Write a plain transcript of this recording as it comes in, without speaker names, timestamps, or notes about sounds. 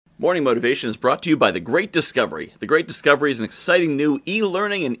Morning Motivation is brought to you by The Great Discovery. The Great Discovery is an exciting new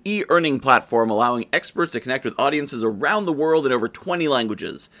e-learning and e-earning platform allowing experts to connect with audiences around the world in over 20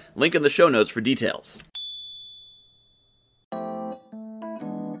 languages. Link in the show notes for details.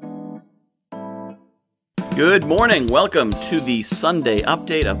 Good morning. Welcome to the Sunday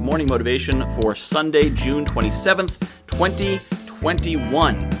update of Morning Motivation for Sunday, June 27th,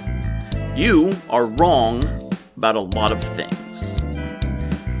 2021. You are wrong about a lot of things.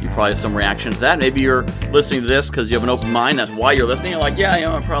 Probably some reaction to that. Maybe you're listening to this because you have an open mind. That's why you're listening. You're like,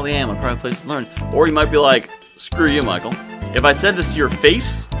 yeah, I probably am. I probably have a place to learn. Or you might be like, screw you, Michael. If I said this to your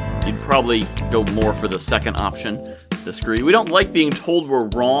face, you'd probably go more for the second option, the screw you. We don't like being told we're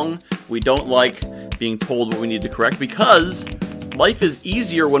wrong. We don't like being told what we need to correct because life is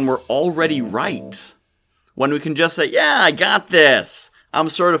easier when we're already right. When we can just say, yeah, I got this. I'm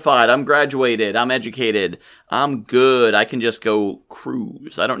certified, I'm graduated, I'm educated, I'm good, I can just go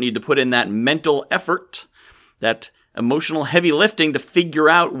cruise. I don't need to put in that mental effort, that emotional heavy lifting to figure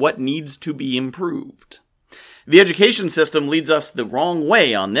out what needs to be improved. The education system leads us the wrong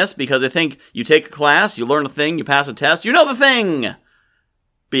way on this because I think you take a class, you learn a thing, you pass a test, you know the thing!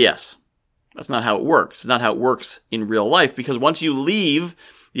 BS. That's not how it works. It's not how it works in real life because once you leave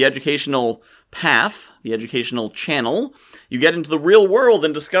the educational path, the educational channel, you get into the real world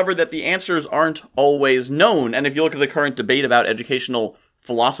and discover that the answers aren't always known. And if you look at the current debate about educational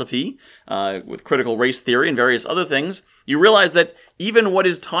philosophy, with critical race theory and various other things, you realize that even what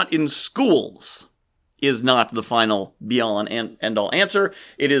is taught in schools is not the final be-all and end-all answer.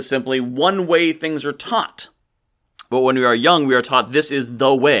 It is simply one way things are taught. But when we are young, we are taught this is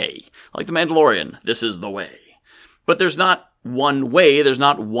the way. Like the Mandalorian, this is the way. But there's not one way, there's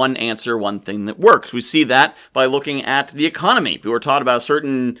not one answer, one thing that works. We see that by looking at the economy. People are taught about a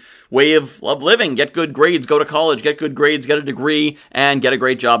certain way of living. Get good grades, go to college, get good grades, get a degree, and get a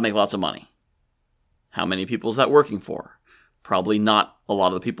great job, make lots of money. How many people is that working for? Probably not a lot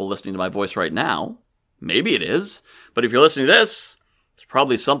of the people listening to my voice right now. Maybe it is. But if you're listening to this, there's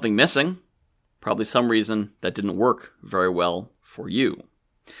probably something missing. Probably some reason that didn't work very well for you.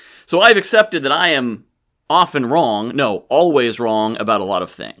 So I've accepted that I am often wrong, no, always wrong about a lot of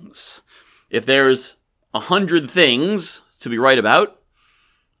things. If there's 100 things to be right about,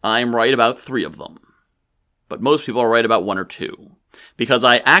 I'm right about 3 of them. But most people are right about 1 or 2. Because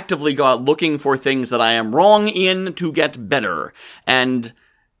I actively go out looking for things that I am wrong in to get better. And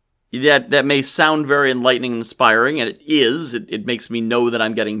that may sound very enlightening and inspiring, and it is. It makes me know that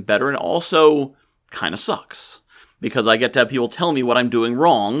I'm getting better, and also kind of sucks. Because I get to have people tell me what I'm doing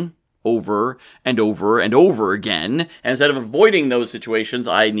wrong over and over and over again, and instead of avoiding those situations,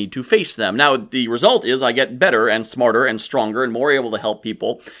 I need to face them. Now, the result is I get better and smarter and stronger and more able to help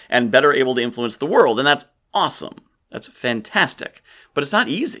people and better able to influence the world, and that's awesome. That's fantastic. But it's not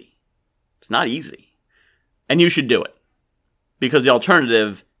easy. It's not easy. And you should do it. Because the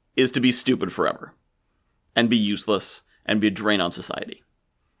alternative is to be stupid forever and be useless and be a drain on society.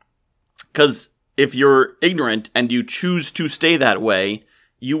 Because if you're ignorant and you choose to stay that way,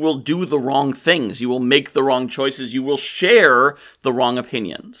 you will do the wrong things. You will make the wrong choices. You will share the wrong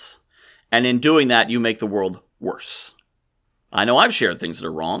opinions. And in doing that, you make the world worse. I know I've shared things that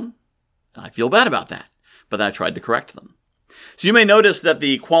are wrong. And I feel bad about that. But then I tried to correct them. So you may notice that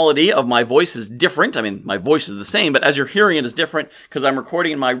the quality of my voice is different. I mean, my voice is the same, but as you're hearing it is different because I'm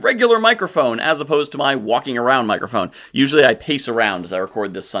recording in my regular microphone as opposed to my walking around microphone. Usually I pace around as I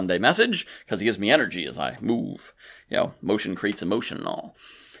record this Sunday message because it gives me energy as I move. You know, motion creates emotion and all.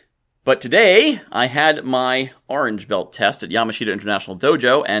 But today, I had my orange belt test at Yamashita International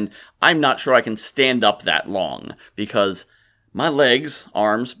Dojo, and I'm not sure I can stand up that long, because my legs,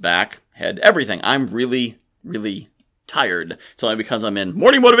 arms, back, head, everything, I'm really, really tired. It's only because I'm in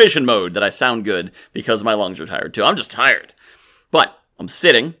morning motivation mode that I sound good, because my lungs are tired too. I'm just tired. But I'm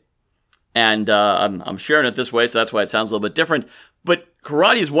sitting, and I'm sharing it this way, so that's why it sounds a little bit different. But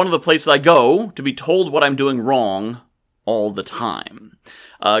karate is one of the places I go to be told what I'm doing wrong all the time.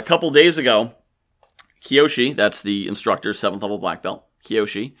 A couple days ago, Kiyoshi, that's the instructor, 7th level black belt,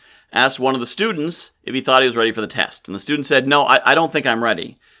 Kiyoshi, asked one of the students if he thought he was ready for the test. And the student said, no, I don't think I'm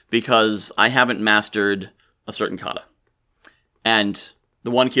ready because I haven't mastered a certain kata. And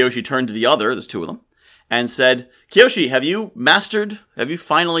the one Kiyoshi turned to the other, there's 2 of them, and said, Kiyoshi, have you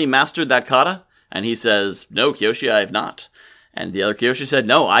finally mastered that kata? And he says, no, Kiyoshi, I have not. And the other Kiyoshi said,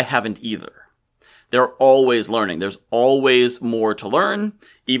 no, I haven't either. They're always learning. There's always more to learn.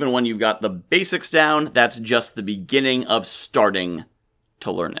 Even when you've got the basics down, that's just the beginning of starting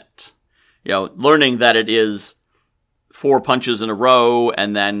to learn it. You know, learning that it is 4 punches in a row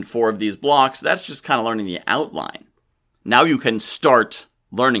and then 4 of these blocks, that's just kind of learning the outline. Now you can start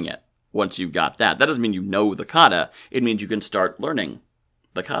learning it once you've got that. That doesn't mean you know the kata. It means you can start learning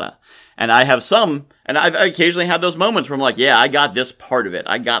the kata. And I have some, and I've occasionally had those moments where I'm like, yeah, I got this part of it.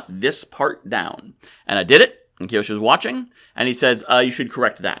 I got this part down. And I did it, and Kiyoshi was watching, and he says, you should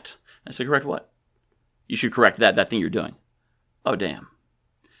correct that. I said, correct what? You should correct that thing you're doing. Oh, damn.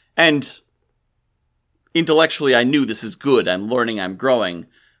 And intellectually, I knew this is good. I'm learning, I'm growing.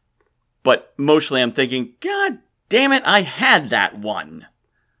 But emotionally, I'm thinking, God damn it, I had that one.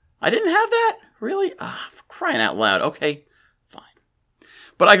 I didn't have that? Really? For crying out loud. Okay, fine.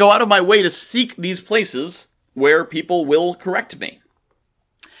 But I go out of my way to seek these places where people will correct me.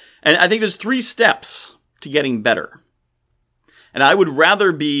 And I think there's 3 steps to getting better. And I would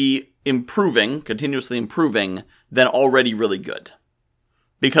rather be improving, continuously improving, than already really good.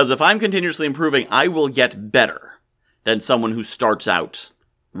 Because if I'm continuously improving, I will get better than someone who starts out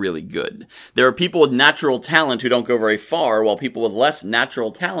really good. There are people with natural talent who don't go very far, while people with less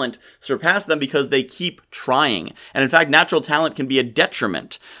natural talent surpass them because they keep trying. And in fact, natural talent can be a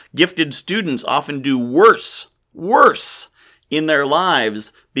detriment. Gifted students often do worse in their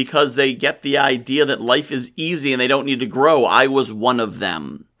lives because they get the idea that life is easy and they don't need to grow. I was one of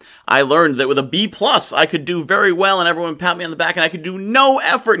them. I learned that with a B+, I could do very well and everyone would pat me on the back, and I could do no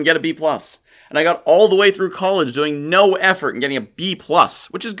effort and get a B+. And I got all the way through college doing no effort and getting a B+,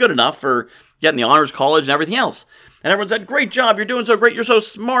 which is good enough for getting the honors college and everything else. And everyone said, great job, you're doing so great, you're so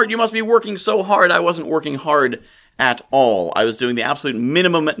smart, you must be working so hard. I wasn't working hard at all. I was doing the absolute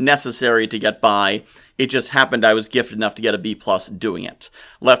minimum necessary to get by. It just happened I was gifted enough to get a B+ doing it.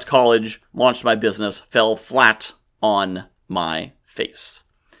 Left college, launched my business, fell flat on my face.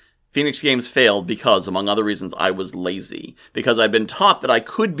 Phoenix Games failed because, among other reasons, I was lazy. Because I'd been taught that I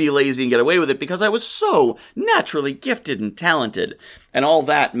could be lazy and get away with it because I was so naturally gifted and talented. And all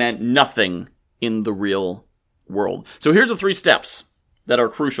that meant nothing in the real world. So here's the 3 steps that are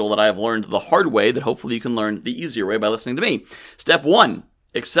crucial that I have learned the hard way that hopefully you can learn the easier way by listening to me. Step 1,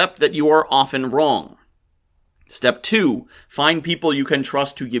 accept that you are often wrong. Step 2, find people you can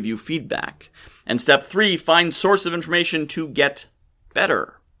trust to give you feedback. And step 3, find source of information to get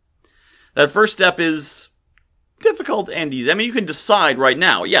better. That first step is difficult and easy. I mean, you can decide right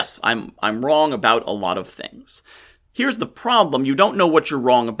now, yes, I'm wrong about a lot of things. Here's the problem. You don't know what you're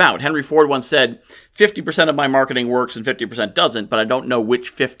wrong about. Henry Ford once said, 50% of my marketing works and 50% doesn't, but I don't know which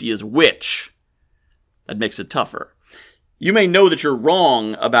 50 is which. That makes it tougher. You may know that you're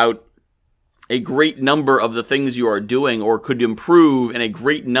wrong about a great number of the things you are doing or could improve in a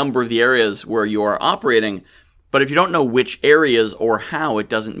great number of the areas where you are operating, but if you don't know which areas or how, it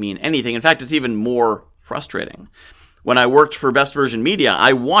doesn't mean anything. In fact, it's even more frustrating. When I worked for Best Version Media,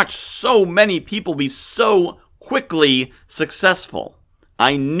 I watched so many people be so quickly successful.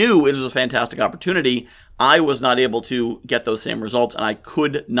 I knew it was a fantastic opportunity. I was not able to get those same results, and I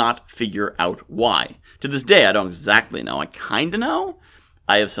could not figure out why. To this day, I don't exactly know. I kind of know.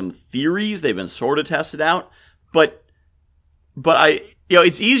 I have some theories. They've been sort of tested out. But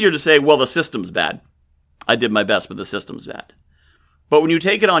it's easier to say, well, the system's bad. I did my best, but the system's bad. But when you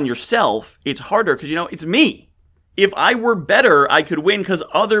take it on yourself, it's harder because, it's me. If I were better, I could win because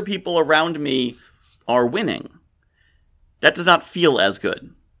other people around me are winning. That does not feel as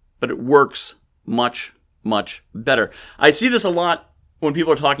good, but it works much, much better. I see this a lot when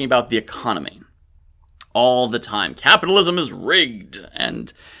people are talking about the economy all the time. Capitalism is rigged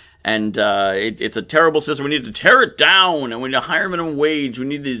and it's a terrible system. We need to tear it down, and we need a higher minimum wage. We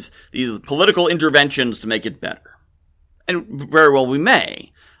need these political interventions to make it better. And very well we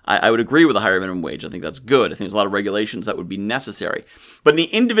may. I would agree with a higher minimum wage. I think that's good. I think there's a lot of regulations that would be necessary. But in the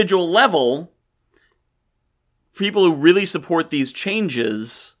individual level, people who really support these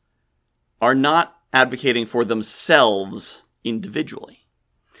changes are not advocating for themselves individually.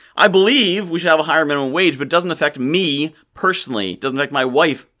 I believe we should have a higher minimum wage, but it doesn't affect me personally. It doesn't affect my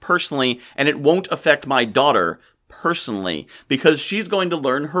wife personally, and it won't affect my daughter personally, because she's going to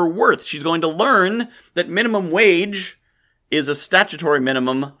learn her worth. She's going to learn that minimum wage is a statutory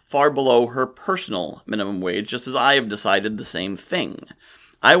minimum far below her personal minimum wage, just as I have decided the same thing.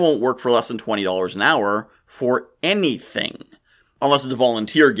 I won't work for less than $20 an hour for anything, unless it's a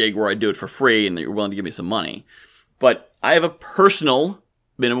volunteer gig where I do it for free and you're willing to give me some money. But I have a personal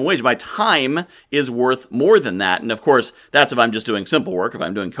minimum wage. My time is worth more than that. And of course, that's if I'm just doing simple work. If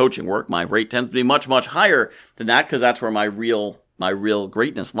I'm doing coaching work, my rate tends to be much, much higher than that because that's where my real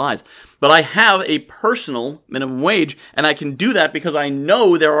greatness lies. But I have a personal minimum wage, and I can do that because I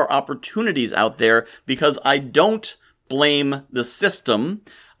know there are opportunities out there, because I don't blame the system.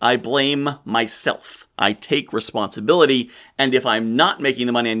 I blame myself. I take responsibility, and if I'm not making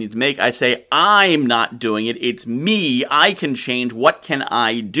the money I need to make, I say, I'm not doing it, it's me, I can change, what can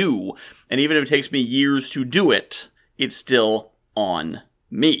I do? And even if it takes me years to do it, it's still on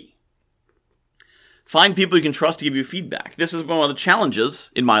me. Find people you can trust to give you feedback. This is one of the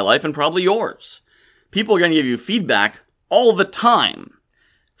challenges in my life, and probably yours. People are going to give you feedback all the time.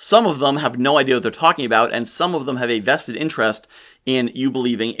 Some of them have no idea what they're talking about, and some of them have a vested interest in you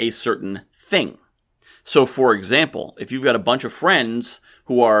believing a certain thing. So, for example, if you've got a bunch of friends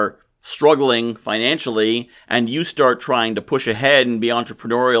who are struggling financially, and you start trying to push ahead and be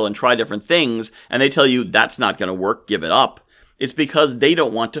entrepreneurial and try different things, and they tell you that's not going to work, give it up, it's because they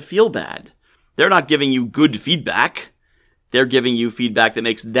don't want to feel bad. They're not giving you good feedback. They're giving you feedback that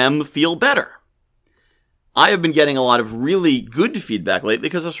makes them feel better. I have been getting a lot of really good feedback lately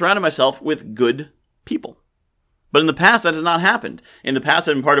because I've surrounded myself with good people. But in the past, that has not happened. In the past,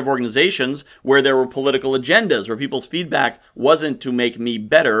 I've been part of organizations where there were political agendas, where people's feedback wasn't to make me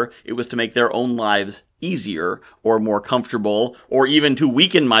better, it was to make their own lives easier or more comfortable, or even to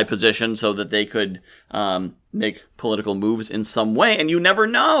weaken my position so that they could make political moves in some way. And you never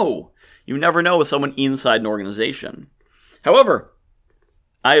know. You never know with someone inside an organization. However,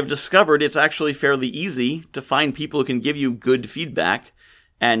 I have discovered it's actually fairly easy to find people who can give you good feedback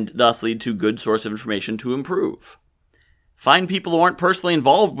and thus lead to good source of information to improve. Find people who aren't personally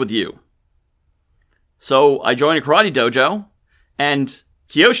involved with you. So I joined a karate dojo, and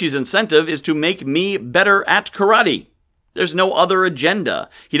Kiyoshi's incentive is to make me better at karate. There's no other agenda.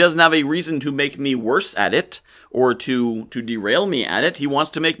 He doesn't have a reason to make me worse at it or to derail me at it. He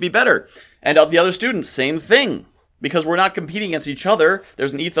wants to make me better. And the other students, same thing. Because we're not competing against each other,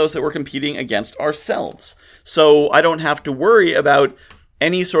 there's an ethos that we're competing against ourselves. So I don't have to worry about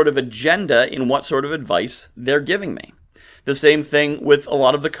any sort of agenda in what sort of advice they're giving me. The same thing with a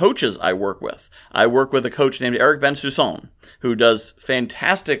lot of the coaches I work with. I work with a coach named Eric Bensusson, who does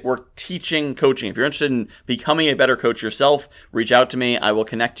fantastic work teaching coaching. If you're interested in becoming a better coach yourself, reach out to me. I will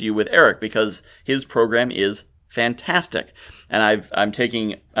connect you with Eric because his program is fantastic. And I'm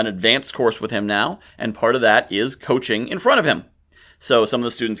taking an advanced course with him now, and part of that is coaching in front of him. So some of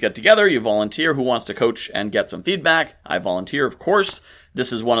the students get together, you volunteer, who wants to coach and get some feedback? I volunteer, of course.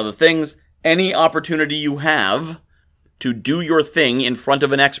 This is one of the things. Any opportunity you have to do your thing in front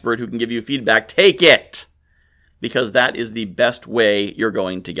of an expert who can give you feedback, take it! Because that is the best way you're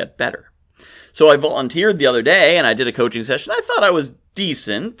going to get better. So I volunteered the other day, and I did a coaching session. I thought I was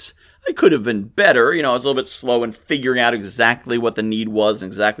decent. I could have been better. I was a little bit slow in figuring out exactly what the need was and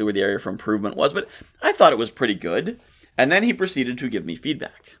exactly where the area for improvement was, but I thought it was pretty good. And then he proceeded to give me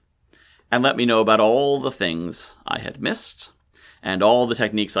feedback and let me know about all the things I had missed and all the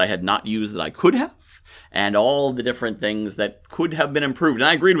techniques I had not used that I could have and all the different things that could have been improved. And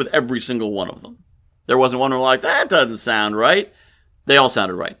I agreed with every single one of them. There wasn't one where I'm like, that doesn't sound right. They all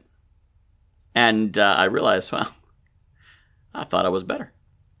sounded right. And I realized, well, I thought I was better.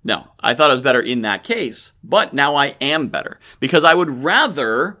 No, I thought I was better in that case, but now I am better because I would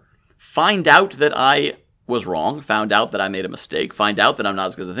rather find out that I was wrong, found out that I made a mistake, find out that I'm not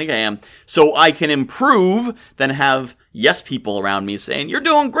as good as I think I am, so I can improve than have yes people around me saying, you're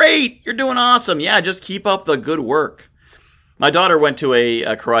doing great, you're doing awesome, yeah, just keep up the good work. My daughter went to a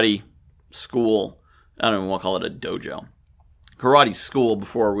karate school, I don't even want to call it a dojo, karate school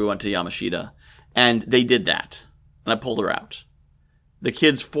before we went to Yamashita, and they did that, and I pulled her out. The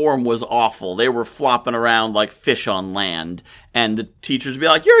kids' form was awful. They were flopping around like fish on land. And the teachers would be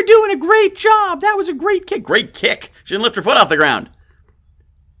like, you're doing a great job. That was a great kick. Great kick. She didn't lift her foot off the ground.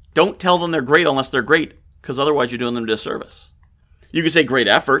 Don't tell them they're great unless they're great, because otherwise you're doing them a disservice. You can say great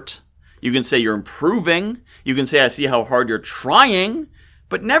effort. You can say you're improving. You can say I see how hard you're trying.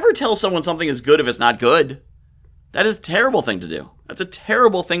 But never tell someone something is good if it's not good. That is a terrible thing to do. That's a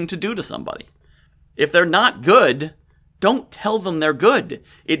terrible thing to do to somebody. If they're not good, don't tell them they're good.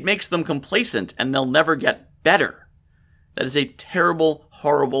 It makes them complacent and they'll never get better. That is a terrible,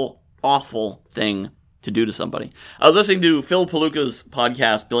 horrible, awful thing to do to somebody. I was listening to Phil Palooka's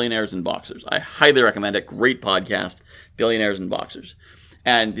podcast, Billionaires and Boxers. I highly recommend it. Great podcast, Billionaires and Boxers.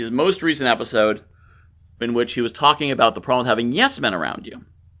 And his most recent episode in which he was talking about the problem with having yes men around you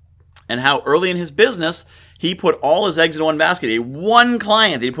and how early in his business, he put all his eggs in one basket. He had one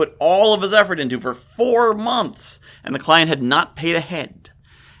client that he put all of his effort into for 4 months, and the client had not paid ahead.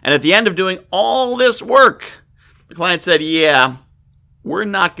 And at the end of doing all this work, the client said, yeah, we're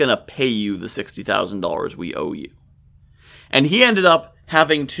not going to pay you the $60,000 we owe you. And he ended up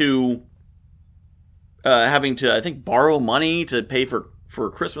having to, I think, borrow money to pay for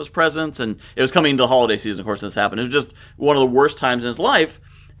Christmas presents. And it was coming into the holiday season, of course, this happened. It was just one of the worst times in his life.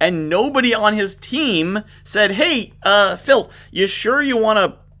 And nobody on his team said, hey, Phil, you sure you want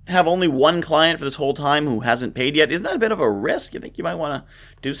to have only one client for this whole time who hasn't paid yet? Isn't that a bit of a risk? You think you might want to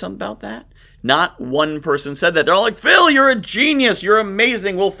do something about that? Not one person said that. They're all like, Phil, you're a genius. You're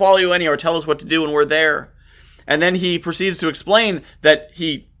amazing. We'll follow you anywhere. Tell us what to do when we're there. And then he proceeds to explain that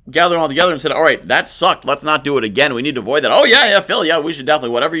he gathered them all together and said, all right, that sucked. Let's not do it again. We need to avoid that. Oh, yeah, Phil. Yeah, we should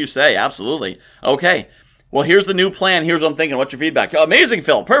definitely. Whatever you say. Absolutely. Okay. Well, here's the new plan. Here's what I'm thinking. What's your feedback? Oh, amazing,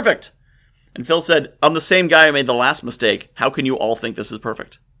 Phil. Perfect. And Phil said, I'm the same guy who made the last mistake. How can you all think this is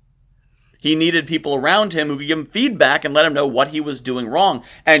perfect? He needed people around him who could give him feedback and let him know what he was doing wrong.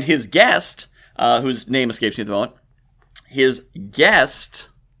 And his guest, whose name escapes me at the moment, his guest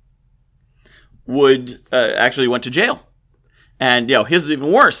would actually went to jail. And, his is even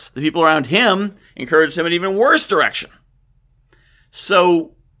worse. The people around him encouraged him in an even worse direction.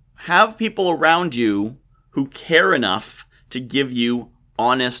 So have people around you who care enough to give you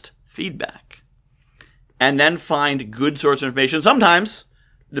honest feedback. And then find good source of information. Sometimes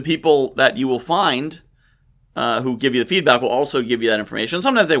the people that you will find who give you the feedback will also give you that information.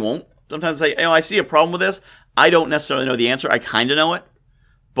 Sometimes they won't. Sometimes they say, I see a problem with this. I don't necessarily know the answer. I kind of know it.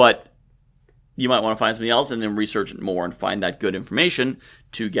 But you might want to find something else and then research it more and find that good information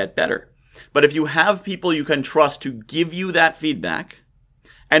to get better. But if you have people you can trust to give you that feedback,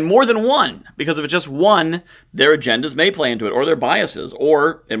 and more than one, because if it's just one, their agendas may play into it, or their biases,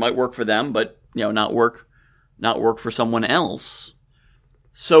 or it might work for them, but not work for someone else.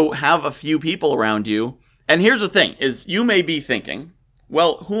 So have a few people around you. And here's the thing, is you may be thinking,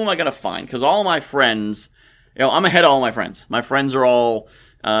 well, who am I going to find? Because all of my friends, I'm ahead of all my friends. My friends are all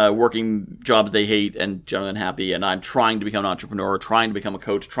working jobs they hate and generally unhappy, and I'm trying to become an entrepreneur, trying to become a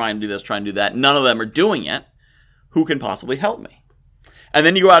coach, trying to do this, trying to do that. None of them are doing it. Who can possibly help me? And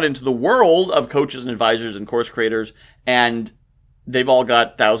then you go out into the world of coaches and advisors and course creators, and they've all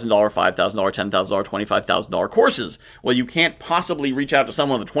got $1,000, $5,000, $10,000, $25,000 courses. Well, you can't possibly reach out to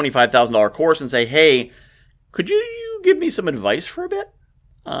someone with a $25,000 course and say, hey, could you give me some advice for a bit?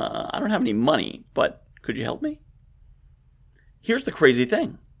 I don't have any money, but could you help me? Here's the crazy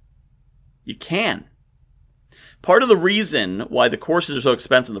thing. You can. Part of the reason why the courses are so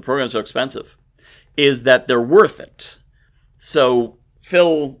expensive, the programs are so expensive, is that they're worth it. So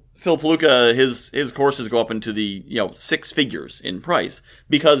Phil Paluca, his courses go up into the 6 figures in price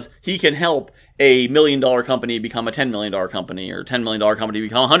because he can help a $1 million company become a $10 million company, or a $10 million company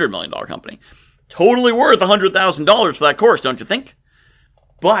become a $100 million company. Totally worth $100,000 for that course, don't you think?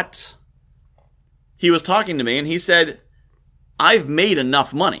 But he was talking to me and he said, I've made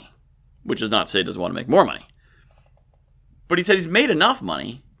enough money, which is not to say he doesn't want to make more money. But he said he's made enough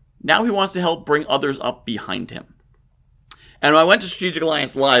money. Now he wants to help bring others up behind him. And when I went to Strategic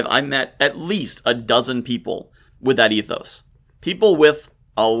Alliance Live, I met at least a dozen people with that ethos. People with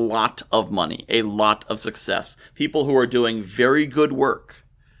a lot of money, a lot of success. People who are doing very good work,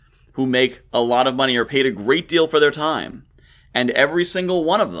 who make a lot of money or paid a great deal for their time. And every single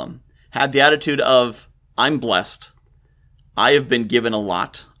one of them had the attitude of, I'm blessed. I have been given a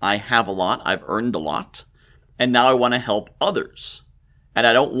lot. I have a lot. I've earned a lot. And now I want to help others. And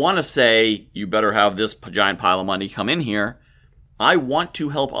I don't want to say, you better have this giant pile of money come in here. I want to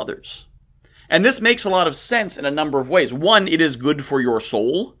help others. And this makes a lot of sense in a number of ways. One, it is good for your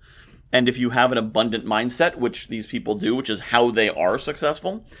soul. And if you have an abundant mindset, which these people do, which is how they are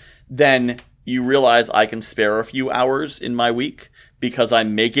successful, then you realize I can spare a few hours in my week because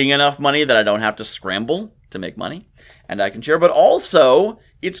I'm making enough money that I don't have to scramble to make money. And I can share. But also,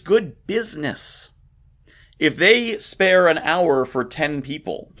 it's good business. If they spare an hour for 10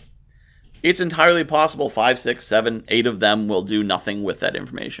 people, it's entirely possible 5, 6, 7, 8 of them will do nothing with that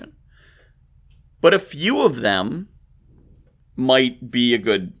information. But a few of them might be a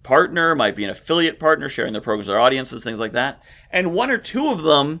good partner, might be an affiliate partner, sharing their programs with their audiences, things like that. And 1 or 2 of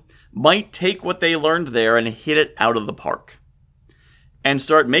them might take what they learned there and hit it out of the park and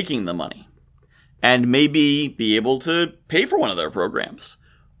start making the money and maybe be able to pay for one of their programs.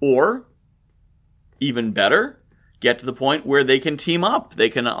 Or, even better, get to the point where they can team up. They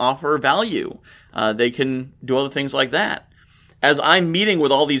can offer value. They can do other things like that. As I'm meeting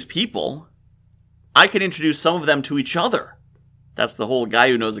with all these people, I can introduce some of them to each other. That's the whole guy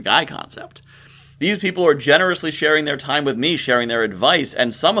who knows a guy concept. These people are generously sharing their time with me, sharing their advice,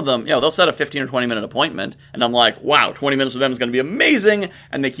 and some of them, they'll set a 15 or 20 minute appointment, and I'm like, wow, 20 minutes with them is going to be amazing,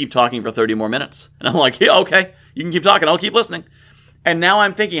 and they keep talking for 30 more minutes. And I'm like, yeah, okay, you can keep talking, I'll keep listening. And now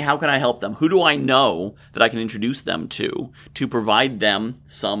I'm thinking, how can I help them? Who do I know that I can introduce them to provide them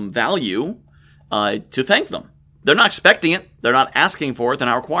some value, to thank them? They're not expecting it, they're not asking for it, they're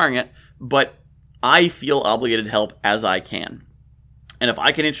not requiring it, but I feel obligated to help as I can. And if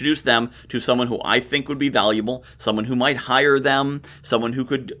I can introduce them to someone who I think would be valuable, someone who might hire them, someone who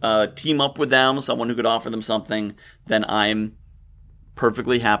could team up with them, someone who could offer them something, then I'm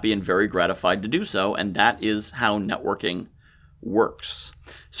perfectly happy and very gratified to do so. And that is how networking works.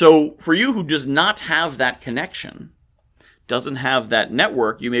 So for you who does not have that connection, doesn't have that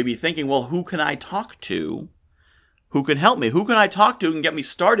network, you may be thinking, well, who can I talk to? Who can help me? Who can I talk to and get me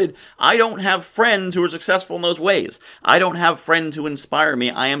started? I don't have friends who are successful in those ways. I don't have friends who inspire me.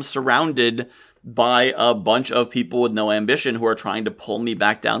 I am surrounded by a bunch of people with no ambition who are trying to pull me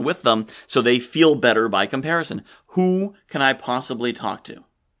back down with them so they feel better by comparison. Who can I possibly talk to?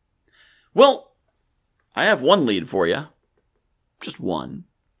 Well, I have one lead for you. Just one.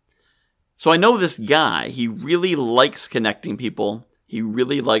 So I know this guy. He really likes connecting people. He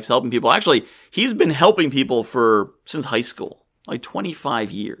really likes helping people. Actually, he's been helping people since high school, like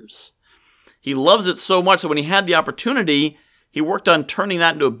 25 years. He loves it so much that when he had the opportunity, he worked on turning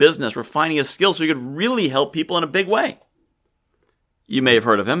that into a business, refining his skills so he could really help people in a big way. You may have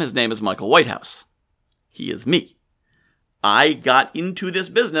heard of him. His name is Michael Whitehouse. He is me. I got into this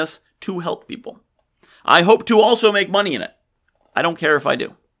business to help people. I hope to also make money in it. I don't care if I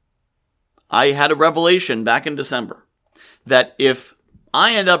do. I had a revelation back in December that if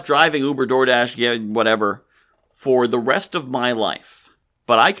I end up driving Uber, DoorDash, whatever, for the rest of my life,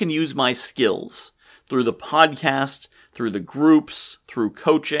 but I can use my skills through the podcast, through the groups, through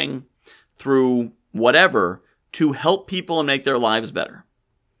coaching, through whatever, to help people and make their lives better.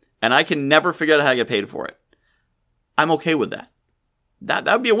 And I can never figure out how to get paid for it. I'm okay with that. That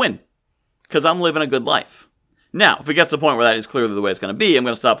would be a win, because I'm living a good life. Now, if it gets to the point where that is clearly the way it's going to be, I'm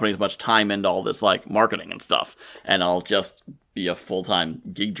going to stop putting as mumuch time into all this like marketing and stuff, and I'll just be a full-time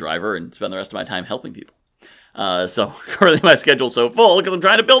gig driver and spend the rest of my time helping people. So currently my schedule's so full because I'm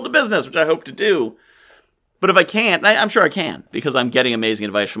trying to build the business, which I hope to do. But if I can't, I'm sure I can, because I'm getting amazing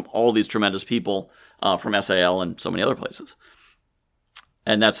advice from all these tremendous people from SAL and so many other places.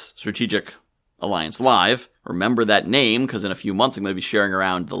 And that's Strategic Alliance Live. Remember that name, because in a few months I'm going to be sharing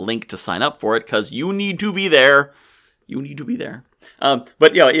around the link to sign up for it, because you need to be there. You need to be there.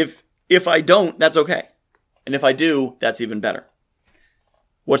 But if I don't, that's okay. And if I do, that's even better.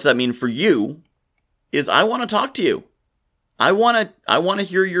 What's that mean for you is I want to talk to you. I want to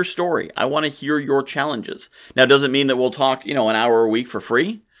hear your story. I want to hear your challenges. Now, does it mean that we'll talk, an hour a week for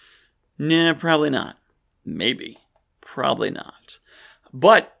free? Nah, probably not. Maybe. Probably not.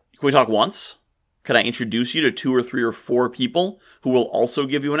 But can we talk once? Could I introduce you to 2 or 3 or 4 people who will also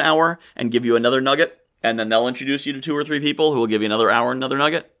give you an hour and give you another nugget? And then they'll introduce you to 2 or 3 people who will give you another hour and another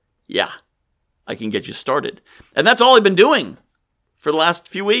nugget? Yeah, I can get you started. And that's all I've been doing for the last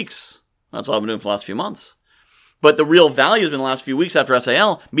few weeks. That's all I've been doing for the last few months. But the real value has been the last few weeks after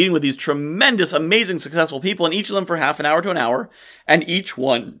SAL, meeting with these tremendous, amazing, successful people, and each of them for half an hour to an hour. And each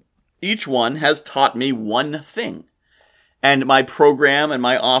one has taught me one thing. And my program and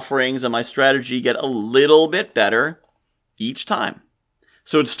my offerings and my strategy get a little bit better each time.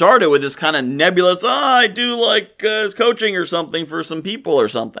 So it started with this kind of nebulous, I do like coaching or something for some people or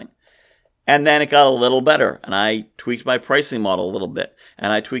something. And then it got a little better. And I tweaked my pricing model a little bit.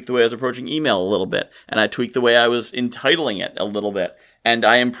 And I tweaked the way I was approaching email a little bit. And I tweaked the way I was entitling it a little bit. And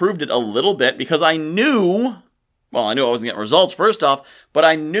I improved it a little bit because I knew I wasn't getting results first off, but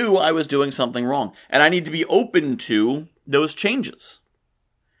I knew I was doing something wrong. And I need to be open to those changes.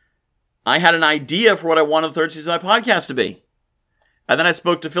 I had an idea for what I wanted the third season of my podcast to be. And then I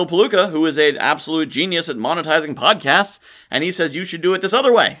spoke to Phil Paluca, who is an absolute genius at monetizing podcasts, and he says, you should do it this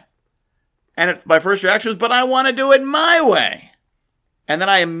other way. And my first reaction was, but I want to do it my way. And then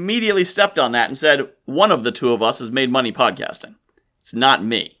I immediately stepped on that and said, one of the two of us has made money podcasting. It's not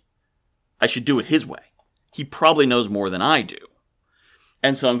me. I should do it his way. He probably knows more than I do.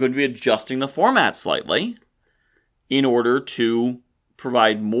 And so I'm going to be adjusting the format slightly in order to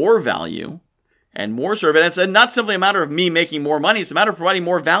provide more value and more service. And it's not simply a matter of me making more money. It's a matter of providing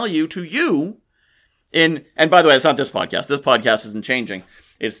more value to you. And by the way, it's not this podcast. This podcast isn't changing.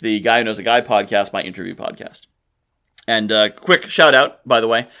 It's the Guy Who Knows a Guy podcast, my interview podcast. And quick shout out, by the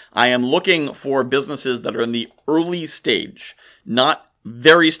way, I am looking for businesses that are in the early stage, not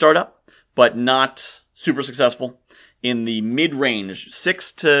very startup, but not super successful, in the mid-range,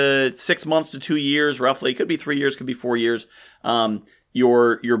 6 months to 2 years, roughly. It could be 3 years, could be 4 years.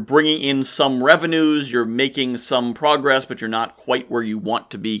 You're bringing in some revenues, you're making some progress, but you're not quite where you want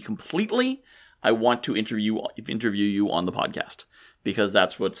to be completely. I want to interview you on the podcast, because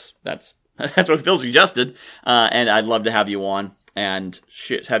that's what Phil suggested, and I'd love to have you on and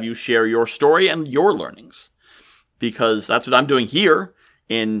have you share your story and your learnings, because that's what I'm doing here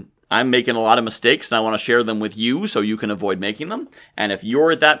in I'm making a lot of mistakes and I want to share them with you so you can avoid making them. And if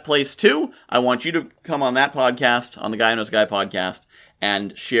you're at that place too, I want you to come on that podcast, on the Guy Who Knows a Guy podcast,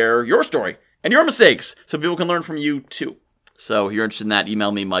 and share your story and your mistakes so people can learn from you too. So if you're interested in that,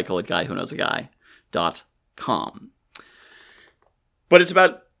 email me, michael@guywhoknowsaguy.com. But it's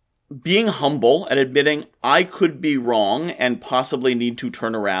about being humble and admitting I could be wrong and possibly need to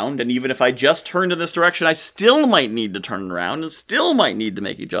turn around. And even if I just turned in this direction, I still might need to turn around and still might need to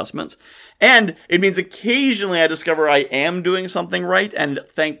make adjustments. And it means occasionally I discover I am doing something right, and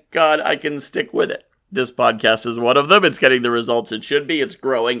thank God I can stick with it. This podcast is one of them. It's getting the results it should be. It's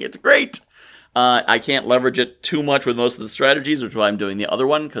growing. It's great. I can't leverage it too much with most of the strategies, which is why I'm doing the other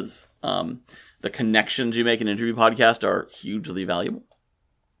one, because the connections you make in an interview podcast are hugely valuable.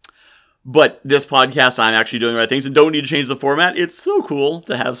 But this podcast, I'm actually doing the right things and don't need to change the format. It's so cool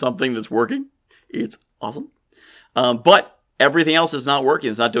to have something that's working. It's awesome. But everything else is not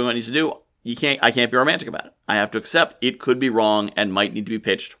working. It's not doing what it needs to do. I can't be romantic about it. I have to accept it could be wrong and might need to be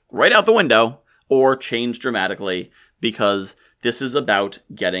pitched right out the window or changed dramatically, because this is about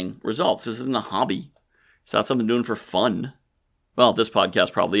getting results. This isn't a hobby. It's not something I'm doing for fun. Well, this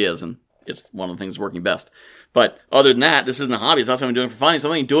podcast probably is, and it's one of the things working best. But other than that, this isn't a hobby. It's not something I'm doing for fun. It's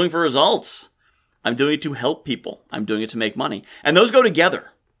something I'm doing for results. I'm doing it to help people. I'm doing it to make money. And those go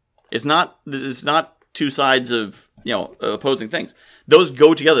together. It's not two sides of, opposing things. Those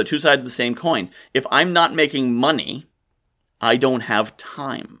go together, two sides of the same coin. If I'm not making money, I don't have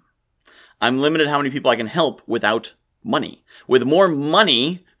time. I'm limited how many people I can help without money. With more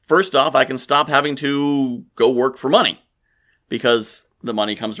money, first off, I can stop having to go work for money because the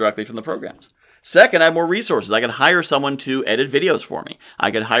money comes directly from the programs. Second, I have more resources. I could hire someone to edit videos for me.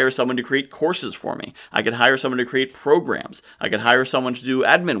 I could hire someone to create courses for me. I could hire someone to create programs. I could hire someone to do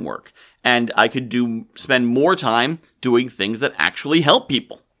admin work. And I could spend more time doing things that actually help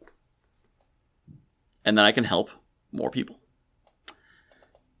people. And then I can help more people.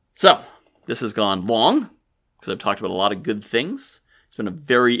 So, this has gone long, because I've talked about a lot of good things. It's been a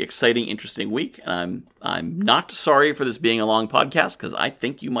very exciting, interesting week, and I'm not sorry for this being a long podcast, because I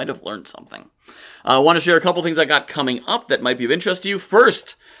think you might have learned something. I want to share a couple things I got coming up that might be of interest to you.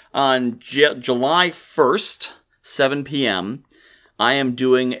 First, on July 1st, 7 p.m., I am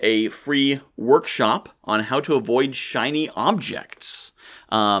doing a free workshop on how to avoid shiny objects.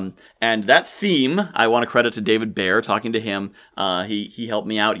 And that theme, I want to credit to David Baer, talking to him. He helped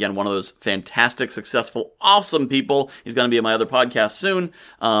me out. Again, one of those fantastic, successful, awesome people. He's going to be on my other podcast soon.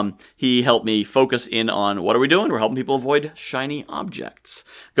 He helped me focus in on what are we doing? We're helping people avoid shiny objects.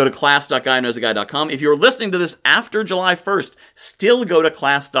 Go to class.guywhoknowsaguy.com. If you're listening to this after July 1st, still go to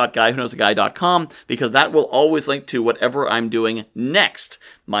class.guywhoknowsaguy.com, because that will always link to whatever I'm doing next.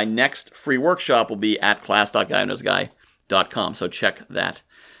 My next free workshop will be at class.guywhoknowsaguy.com. So check that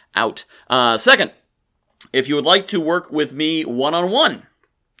out. Second, if you would like to work with me one-on-one,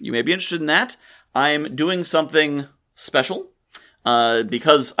 you may be interested in that. I'm doing something special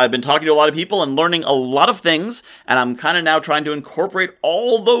because I've been talking to a lot of people and learning a lot of things, and I'm kind of now trying to incorporate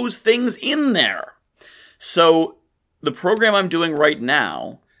all those things in there. So the program I'm doing right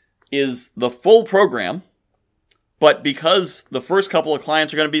now is the full program. But because the first couple of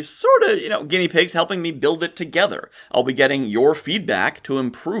clients are going to be sort of, guinea pigs helping me build it together, I'll be getting your feedback to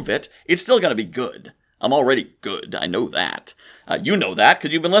improve it. It's still going to be good. I'm already good. I know that. You know that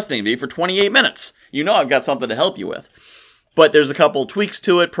because you've been listening to me for 28 minutes. You know I've got something to help you with. But there's a couple tweaks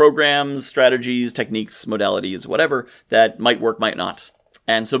to it, programs, strategies, techniques, modalities, whatever, that might work, might not.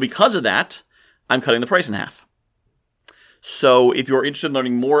 And so because of that, I'm cutting the price in half. So if you're interested in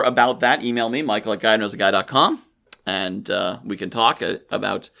learning more about that, email me, michael@guywhoknowsaguy.com. And we can talk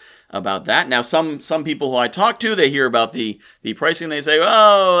about that. Now, some people who I talk to, they hear about the pricing. They say,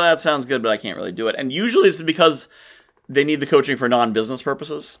 oh, that sounds good, but I can't really do it. And usually it's because they need the coaching for non-business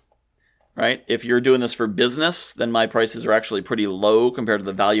purposes, right? If you're doing this for business, then my prices are actually pretty low compared to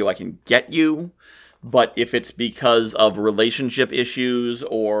the value I can get you. But if it's because of relationship issues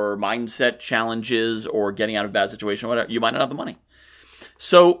or mindset challenges or getting out of a bad situation, whatever, you might not have the money.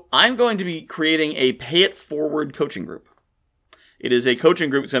 So I'm going to be creating a Pay It Forward coaching group. It is a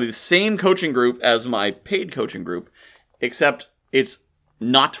coaching group. It's going to be the same coaching group as my paid coaching group, except it's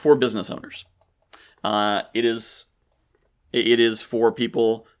not for business owners. It is for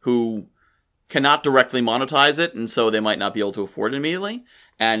people who cannot directly monetize it, and so they might not be able to afford it immediately.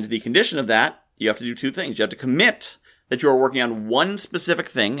 And the condition of that, you have to do two things. You have to commit that you're working on one specific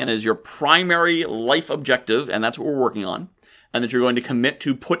thing and is your primary life objective, and that's what we're working on. And that you're going to commit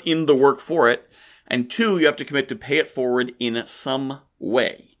to put in the work for it. And two, you have to commit to pay it forward in some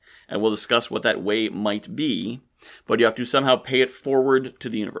way. And we'll discuss what that way might be but you have to somehow pay it forward to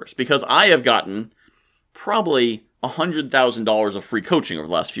the universe. Because I have gotten probably $100,000 of free coaching over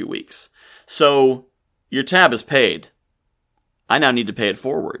the last few weeks. So your tab is paid. I now need to pay it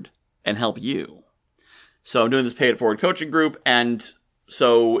forward and help you. So I'm doing this pay it forward coaching group, and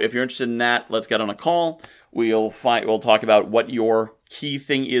so if you're interested in that, let's get on a call. We'll talk about what your key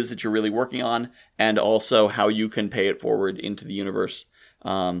thing is that you're really working on, and also how you can pay it forward into the universe,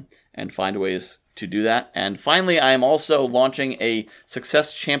 and find ways to do that. And finally, I am also launching a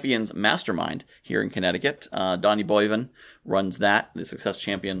Success Champions Mastermind here in Connecticut. Donnie Boyven runs that, the Success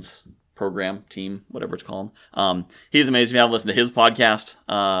Champions program, team, whatever it's called. He's amazing. You have to listen to his podcast,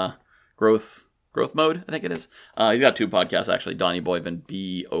 Growth Mode, I think it is. He's got 2 podcasts, actually. Donnie Boyven,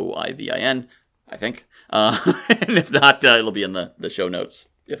 Boivin, I think. And if not, it'll be in the show notes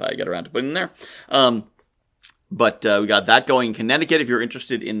if I get around to putting it in there. But we got that going in Connecticut. If you're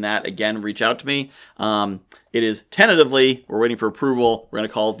interested in that, again, reach out to me. It is tentatively, we're waiting for approval, we're going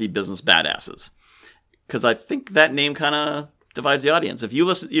to call it the Business Badasses. Because I think that name kind of divides the audience. If you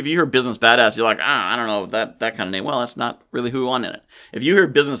hear Business Badass, you're like, I don't know that kind of name. Well, that's not really who we want in it. If you hear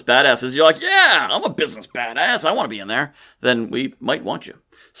Business Badasses, you're like, yeah, I'm a business badass. I want to be in there. Then we might want you.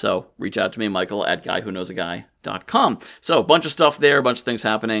 So reach out to me, Michael, at guywhoknowsaguy.com. So a bunch of stuff there, a bunch of things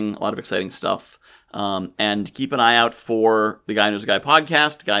happening, a lot of exciting stuff. And keep an eye out for the Guy Who Knows a Guy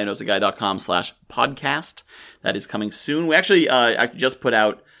podcast, guywhoknowsaguy.com/podcast. That is coming soon. We actually, I just put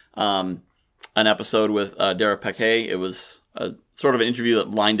out, an episode with, Derek Paquet. It was a sort of an interview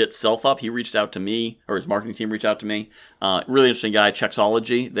that lined itself up. He reached out to me, or his marketing team reached out to me. Really interesting guy,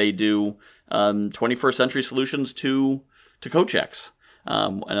 Chexology. They do, 21st century solutions to code checks.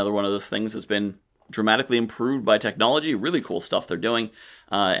 Another one of those things that's been dramatically improved by technology. Really cool stuff they're doing.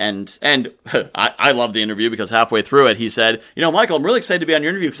 And I love the interview because halfway through it, he said, Michael, I'm really excited to be on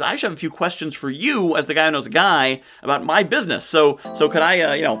your interview because I actually have a few questions for you as the Guy Who Knows a Guy about my business. So could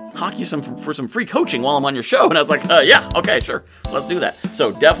I, hawk you for some free coaching while I'm on your show? And I was like, yeah, okay, sure. Let's do that.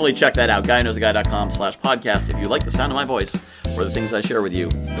 So definitely check that out. guywhoknowsaguy.com/podcast. If you like the sound of my voice or the things I share with you,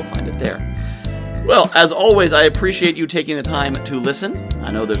 you'll find it there. Well, as always, I appreciate you taking the time to listen. I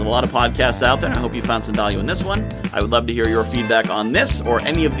know there's a lot of podcasts out there. I hope you found some value in this one. I would love to hear your feedback on this or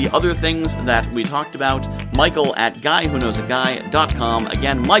any of the other things that we talked about. Michael at guywhoknowsaguy.com.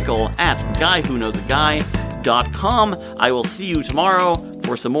 Again, Michael at guywhoknowsaguy.com. I will see you tomorrow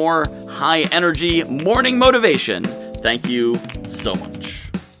for some more high energy morning motivation. Thank you so much.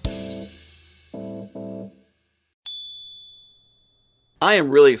 I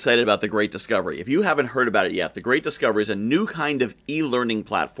am really excited about The Great Discovery. If you haven't heard about it yet, The Great Discovery is a new kind of e-learning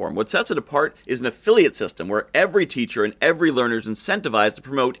platform. What sets it apart is an affiliate system where every teacher and every learner is incentivized to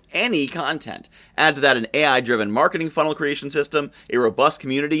promote any content. Add to that an AI-driven marketing funnel creation system, a robust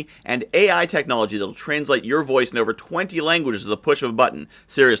community, and AI technology that will translate your voice in over 20 languages with a push of a button.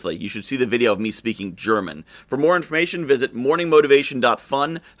 Seriously, you should see the video of me speaking German. For more information, visit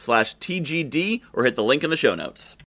morningmotivation.fun/TGD or hit the link in the show notes.